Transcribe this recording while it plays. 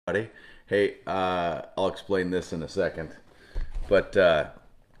Hey, I'll explain this in a second. But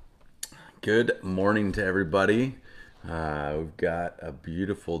good morning to everybody. We've got a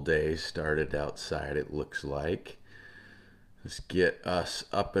beautiful day started outside, it looks like. Let's get us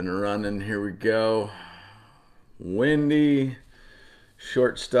up and running. Here we go. Windy,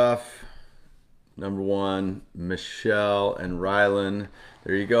 short stuff. Number one, Michelle and Rylan.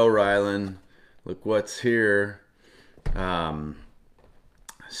 There you go, Rylan. Look what's here. Um,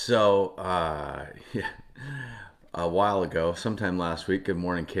 yeah, a while ago, sometime last week. Good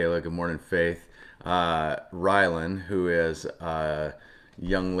morning, Kayla. Good morning, Faith. Rylan, who is a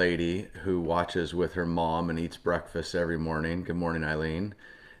young lady who watches with her mom and eats breakfast every morning. Good morning, Eileen.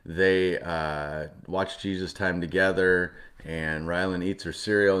 They watch Jesus Time together, and Rylan eats her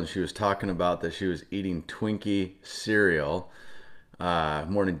cereal, and she was talking about that she was eating Twinkie cereal.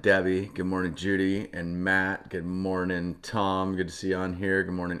 Morning, Debbie. Good morning, Judy and Matt. Good morning, Tom. Good to see you on here.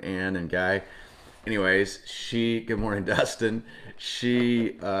 Good morning, Ann and Guy. Anyways, good morning, Dustin.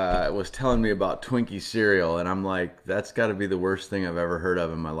 She was telling me about Twinkie cereal, and I'm like, that's got to be the worst thing I've ever heard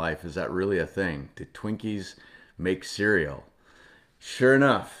of in my life. Is that really a thing? Did Twinkies make cereal? Sure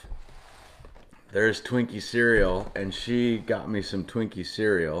enough, there's Twinkie cereal, and she got me some Twinkie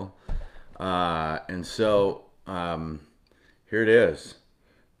cereal. Here it is.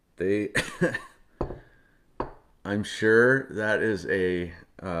 They, I'm sure that is a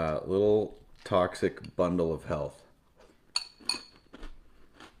little toxic bundle of health.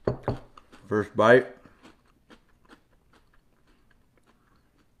 First bite.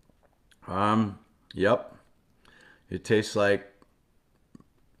 Yep. It tastes like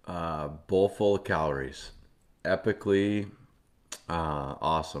a bowl full of calories. Epically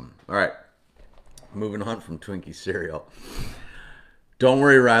awesome. All right. Moving on from Twinkie cereal. Don't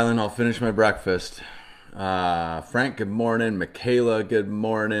worry, Rylan. I'll finish my breakfast. Frank, good morning. Michaela, good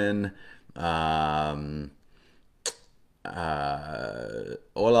morning. Hola,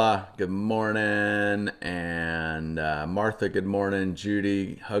 good morning. And Martha, good morning.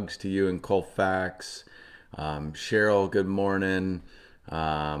 Judy, hugs to you in Colfax. Cheryl, good morning.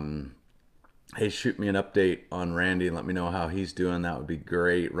 Hey, shoot me an update on Randy and let me know how he's doing. That would be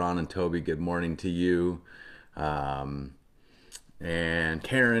great. Ron and Toby, good morning to you. And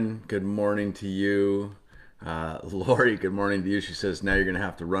Karen, good morning to you. Lori, good morning to you. She says, now you're going to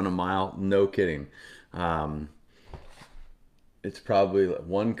have to run a mile. No kidding. It's probably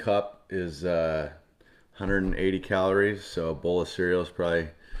one cup is 180 calories. So a bowl of cereal is probably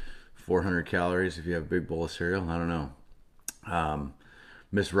 400 calories if you have a big bowl of cereal. I don't know.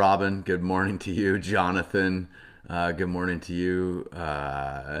 Miss Robin, good morning to you. Jonathan, good morning to you.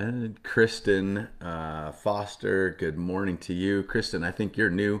 Kristen Foster, good morning to you. Kristen, I think you're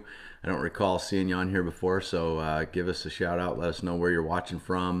new. I don't recall seeing you on here before, so give us a shout out. Let us know where you're watching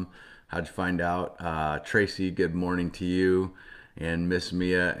from. How'd you find out? Tracy, good morning to you. And Miss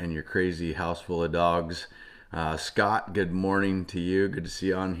Mia and your crazy house full of dogs. Scott, good morning to you. Good to see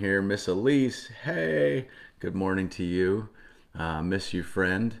you on here. Miss Elise, hey, good morning to you. Miss you,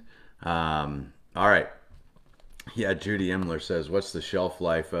 friend. All right. Yeah, Judy Imler says, what's the shelf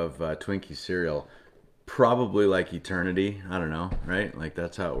life of Twinkie cereal? Probably like eternity. I don't know, right? Like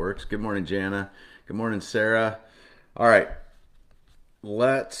that's how it works. Good morning, Jana. Good morning, Sarah. All right.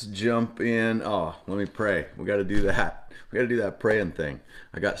 Let's jump in. Oh, let me pray. We got to do that. We got to do that praying thing.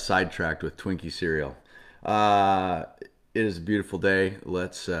 I got sidetracked with Twinkie cereal. It is a beautiful day.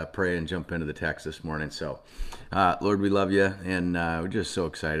 Let's pray and jump into the text this morning. So, Lord, we love you, and we're just so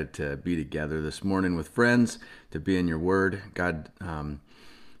excited to be together this morning with friends, to be in your word. God,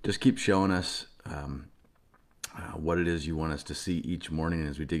 just keep showing us what it is you want us to see each morning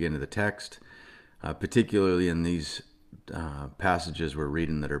as we dig into the text, particularly in these passages we're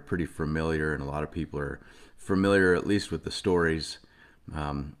reading that are pretty familiar, and a lot of people are familiar at least with the stories.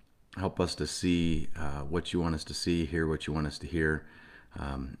 Help us to see what you want us to see, hear what you want us to hear,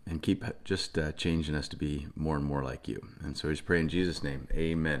 and keep just changing us to be more and more like you. And so we just pray in Jesus' name.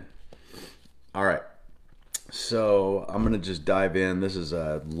 Amen. All right. So I'm going to just dive in. This is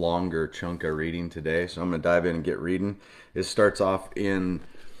a longer chunk of reading today, so I'm going to dive in and get reading. It starts off in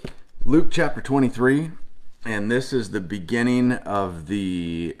Luke chapter 23, and this is the beginning of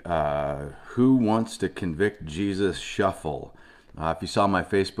the Who Wants to Convict Jesus shuffle. If you saw my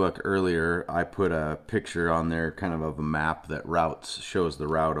Facebook earlier, I put a picture on there kind of a map that shows the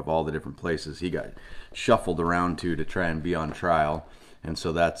route of all the different places he got shuffled around to try and be on trial. And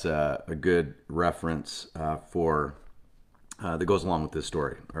so that's a good reference for that goes along with this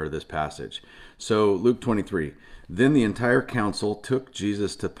story or this passage. So Luke 23, then the entire council took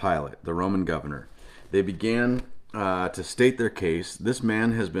Jesus to Pilate, the Roman governor. They began to state their case, this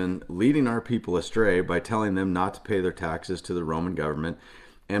man has been leading our people astray by telling them not to pay their taxes to the Roman government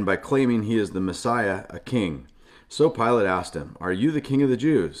and by claiming he is the Messiah, a king. So Pilate asked him, "Are you the king of the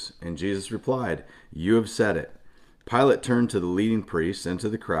Jews?" And Jesus replied, "You have said it." Pilate turned to the leading priests and to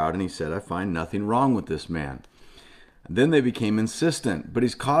the crowd, and he said, "I find nothing wrong with this man." Then they became insistent, "But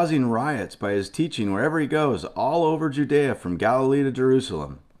he's causing riots by his teaching wherever he goes, all over Judea, from Galilee to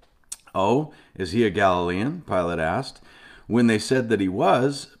Jerusalem." "Oh, is he a Galilean?" Pilate asked. When they said that he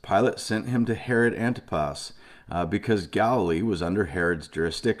was, Pilate sent him to Herod Antipas, because Galilee was under Herod's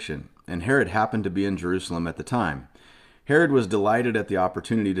jurisdiction, and Herod happened to be in Jerusalem at the time. Herod was delighted at the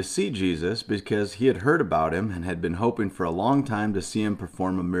opportunity to see Jesus because he had heard about him and had been hoping for a long time to see him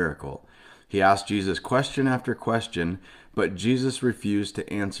perform a miracle. He asked Jesus question after question, but Jesus refused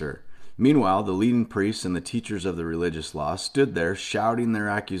to answer. Meanwhile, the leading priests and the teachers of the religious law stood there shouting their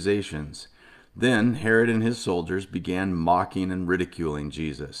accusations. Then Herod and his soldiers began mocking and ridiculing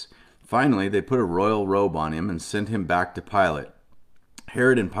Jesus. Finally, they put a royal robe on him and sent him back to Pilate.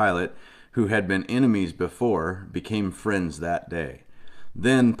 Herod and Pilate, who had been enemies before, became friends that day.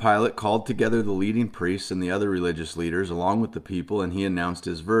 Then Pilate called together the leading priests and the other religious leaders along with the people, and he announced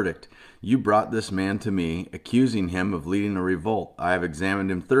his verdict. "You brought this man to me, accusing him of leading a revolt. I have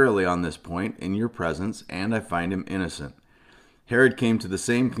examined him thoroughly on this point in your presence, and I find him innocent." Herod came to the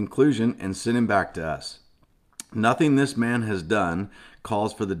same conclusion and sent him back to us. "Nothing this man has done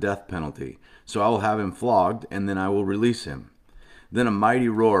calls for the death penalty, so I will have him flogged, and then I will release him." Then a mighty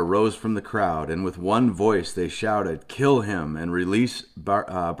roar rose from the crowd, and with one voice they shouted, "Kill him and release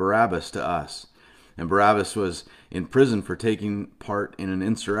Barabbas to us." And Barabbas was in prison for taking part in an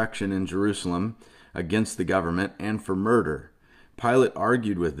insurrection in Jerusalem against the government and for murder. Pilate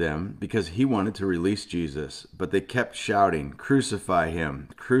argued with them because he wanted to release Jesus, but they kept shouting, "Crucify him!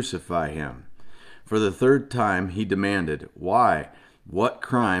 Crucify him!" For the third time he demanded, "Why? What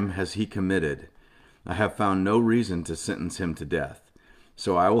crime has he committed? I have found no reason to sentence him to death.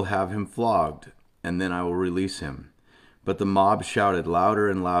 So I will have him flogged, and then I will release him." But the mob shouted louder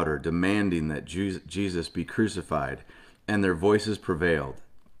and louder, demanding that Jesus be crucified, and their voices prevailed.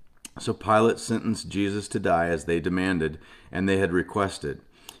 So Pilate sentenced Jesus to die as they demanded, and they had requested.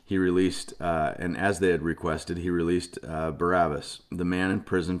 He released Barabbas, the man in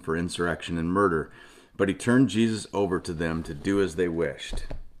prison for insurrection and murder. But he turned Jesus over to them to do as they wished.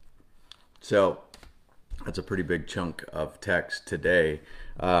 So that's a pretty big chunk of text today,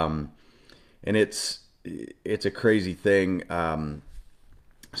 and it's a crazy thing.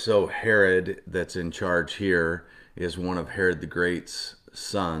 So Herod, that's in charge here, is one of Herod the Great's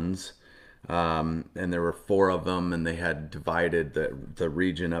sons, and there were four of them, and they had divided the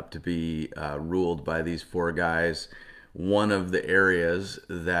region up to be ruled by these four guys. One of the areas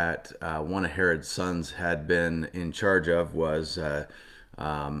that one of Herod's sons had been in charge of was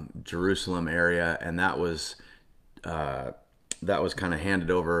Jerusalem area, and that was kind of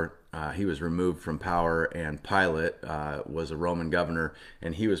handed over. He was removed from power, and Pilate was a Roman governor,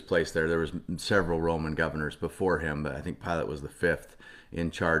 and he was placed there. There was several Roman governors before him, but I think Pilate was the fifth in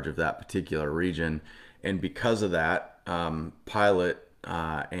charge of that particular region. And because of that, Pilate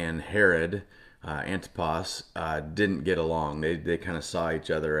and Herod Antipas didn't get along. They kind of saw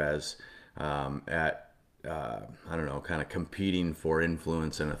each other as I don't know, kind of competing for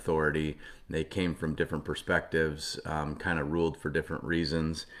influence and authority. They came from different perspectives, kind of ruled for different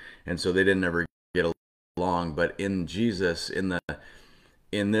reasons, and so they didn't ever get along. But in Jesus,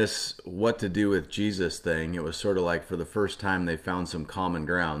 in this what to do with Jesus thing, it was sort of like for the first time they found some common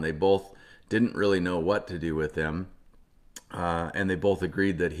ground. They both didn't really know what to do with him, and they both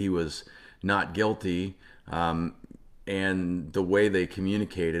agreed that he was not guilty. And the way they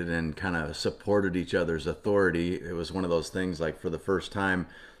communicated and kind of supported each other's authority, it was one of those things like for the first time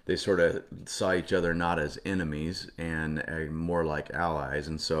they sort of saw each other not as enemies and more like allies.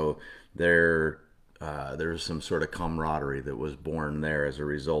 And so there's some sort of camaraderie that was born there as a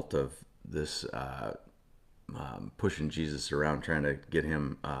result of this pushing Jesus around, trying to get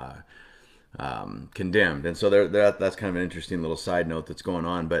him condemned. And so that's kind of an interesting little side note that's going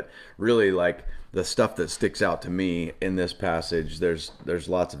on. But really, like, the stuff that sticks out to me in this passage, there's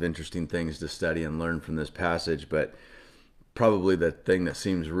lots of interesting things to study and learn from this passage, but probably the thing that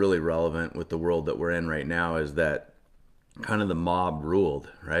seems really relevant with the world that we're in right now is that kind of the mob ruled,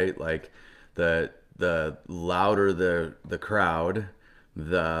 right? Like the louder the crowd,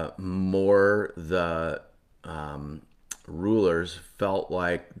 the more the rulers felt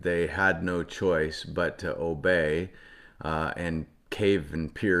like they had no choice but to obey and cave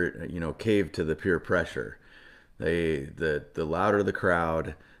to the peer pressure. The louder the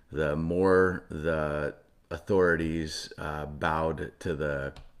crowd, the more the authorities bowed to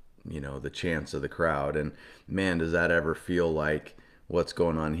the chants of the crowd. And man, does that ever feel like what's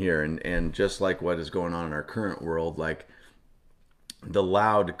going on here? And just like what is going on in our current world, like the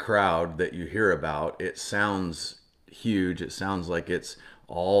loud crowd that you hear about, it sounds huge. It sounds like it's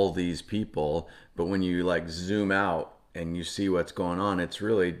all these people, but when you like zoom out and you see what's going on, it's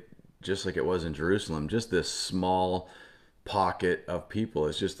really just like it was in Jerusalem, just this small pocket of people.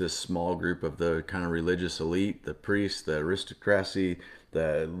 It's just this small group of the kind of religious elite, the priests, the aristocracy,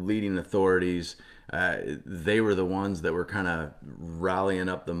 the leading authorities. They were the ones that were kind of rallying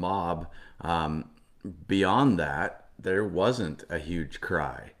up the mob. Beyond that, there wasn't a huge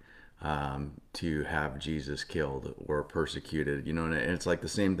cry to have Jesus killed or persecuted, and it's like the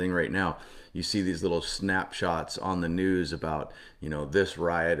same thing right now. You see these little snapshots on the news about, this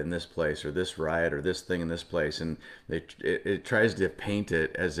riot in this place or this riot or this thing in this place. And it tries to paint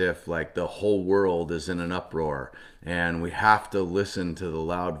it as if like the whole world is in an uproar and we have to listen to the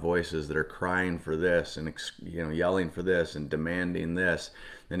loud voices that are crying for this and, yelling for this and demanding this.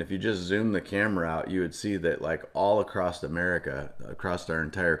 And if you just zoom the camera out, you would see that like all across America, across our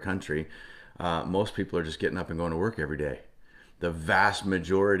entire country, most people are just getting up and going to work every day. The vast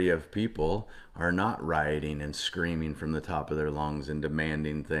majority of people are not rioting and screaming from the top of their lungs and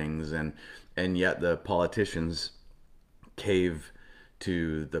demanding things, and yet the politicians cave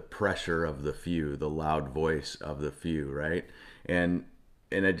to the pressure of the few, the loud voice of the few, right? And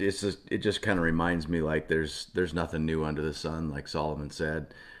it just kind of reminds me like there's nothing new under the sun, like Solomon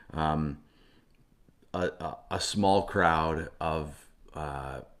said. A small crowd of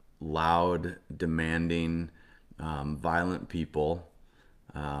loud, demanding, violent people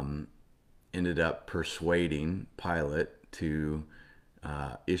ended up persuading Pilate to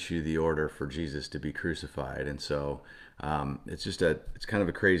issue the order for Jesus to be crucified. And so it's kind of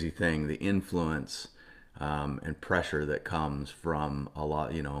a crazy thing, the influence and pressure that comes from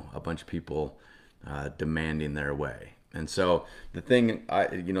a bunch of people demanding their way. And so the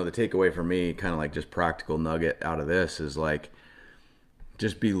takeaway for me, kind of like just practical nugget out of this, is like,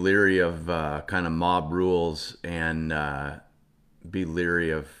 just be leery of kind of mob rules, and be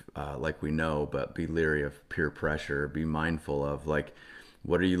leery of, like we know, but be leery of peer pressure. Be mindful of like,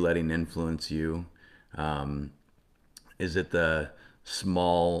 what are you letting influence you? Is it the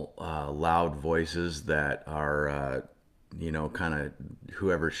small, loud voices that are, kind of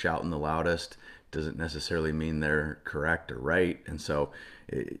whoever's shouting the loudest doesn't necessarily mean they're correct or right. And so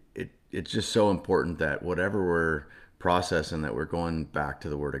it's just so important that whatever we're processing, that we're going back to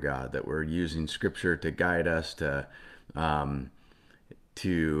the Word of God, that we're using Scripture to guide us, to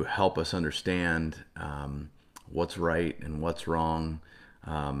help us understand what's right and what's wrong,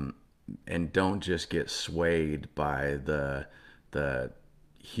 and don't just get swayed by the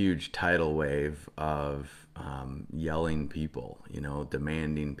huge tidal wave of yelling people,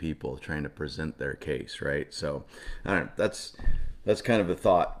 demanding people, trying to present their case, right? So, I don't know, that's kind of the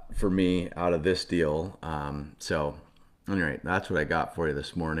thought for me out of this deal. So, anyway, that's what I got for you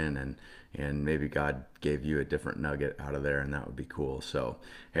this morning, and maybe God gave you a different nugget out of there, and that would be cool. So,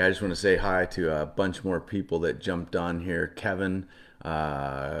 hey, I just want to say hi to a bunch more people that jumped on here. Kevin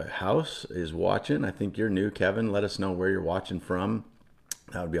House is watching. I think you're new, Kevin. Let us know where you're watching from.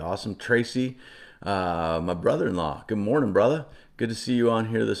 That would be awesome. Tracy, my brother-in-law. Good morning, brother. Good to see you on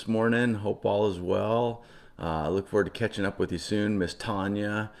here this morning. Hope all is well. I look forward to catching up with you soon. Miss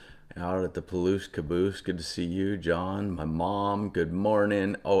Tanya out at the Palouse Caboose. Good to see you. John, my mom, good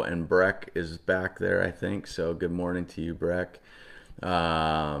morning. Oh, and Breck is back there, I think. So good morning to you, Breck.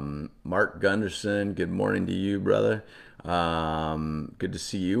 Mark Gunderson, good morning to you, brother. Good to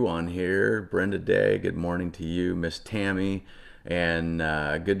see you on here. Brenda Day, good morning to you. Miss Tammy, and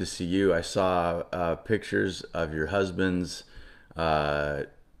good to see you. I saw pictures of your husband's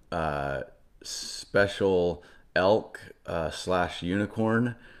special elk /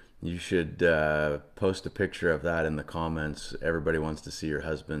 unicorn. You should post a picture of that in the comments. Everybody wants to see your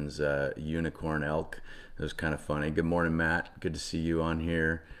husband's unicorn elk. It was kind of funny. Good morning, Matt. Good to see you on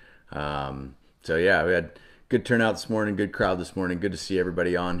here. So yeah, we had good turnout this morning, good crowd this morning. Good to see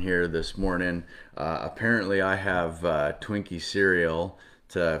everybody on here this morning. Apparently I have Twinkie cereal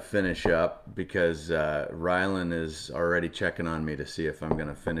to finish up because Rylan is already checking on me to see if I'm going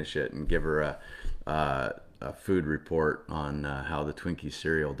to finish it and give her a food report on how the Twinkie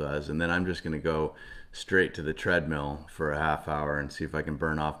cereal does. And then I'm just going to go straight to the treadmill for a half hour and see if I can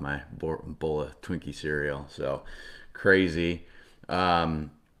burn off my bowl of Twinkie cereal. So crazy.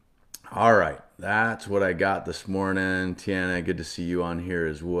 All right, that's what I got this morning. Tiana, good to see you on here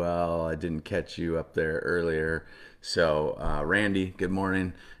as well. I didn't catch you up there earlier. So Randy, good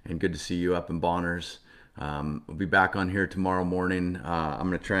morning, and good to see you up in Bonners. We'll be back on here tomorrow morning. I'm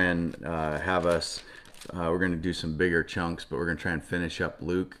going to try and have us. We're going to do some bigger chunks, but we're going to try and finish up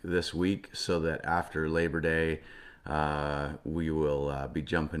Luke this week so that after Labor Day, we will be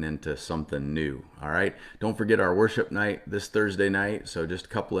jumping into something new. All right. Don't forget our worship night this Thursday night. So just a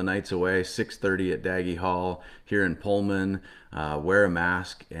couple of nights away, 6:30 at Daggy Hall here in Pullman. Wear a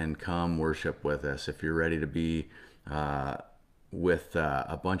mask and come worship with us. If you're ready to be with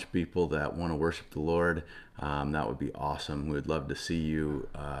a bunch of people that want to worship the Lord, that would be awesome. We would love to see you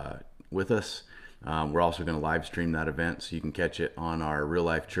with us. We're also going to live stream that event, so you can catch it on our Real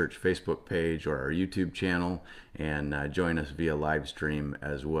Life Church Facebook page or our YouTube channel, and join us via live stream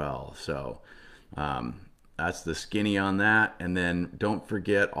as well. So that's the skinny on that. And then don't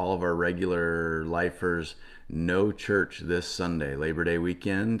forget all of our regular lifers. No church this Sunday, Labor Day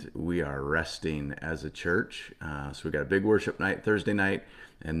weekend. We are resting as a church. So we got a big worship night Thursday night,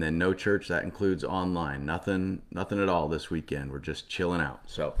 and then no church. That includes online. Nothing at all this weekend. We're just chilling out.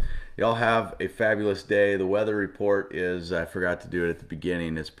 So y'all have a fabulous day. The weather report is, I forgot to do it at the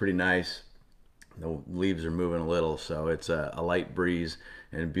beginning. It's pretty nice. The leaves are moving a little, so it's a light breeze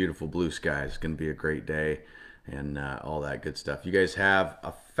and beautiful blue skies. It's going to be a great day and all that good stuff. You guys have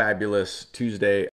a fabulous Tuesday.